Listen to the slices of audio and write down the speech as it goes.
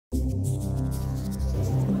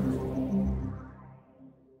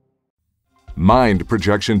Mind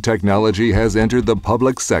projection technology has entered the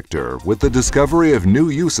public sector with the discovery of new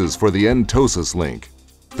uses for the Entosis Link.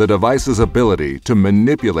 The device's ability to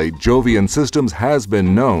manipulate Jovian systems has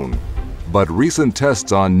been known, but recent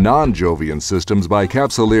tests on non-Jovian systems by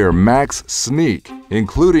Capsuleer Max Sneak,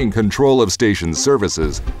 including control of station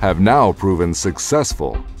services, have now proven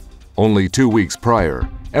successful. Only 2 weeks prior,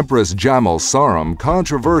 Empress Jamal Saram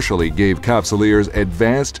controversially gave Capsuleers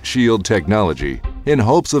advanced shield technology in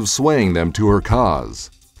hopes of swaying them to her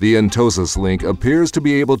cause. The Entosis Link appears to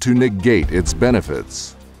be able to negate its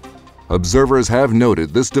benefits. Observers have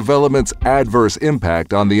noted this development's adverse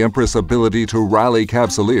impact on the Empress' ability to rally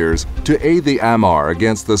Capsuleers to aid the AMR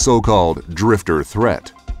against the so-called drifter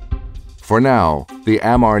threat. For now, the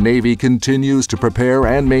AMR Navy continues to prepare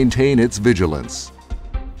and maintain its vigilance.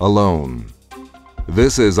 Alone.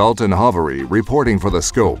 This is Alton Hovery reporting for The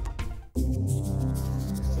Scope.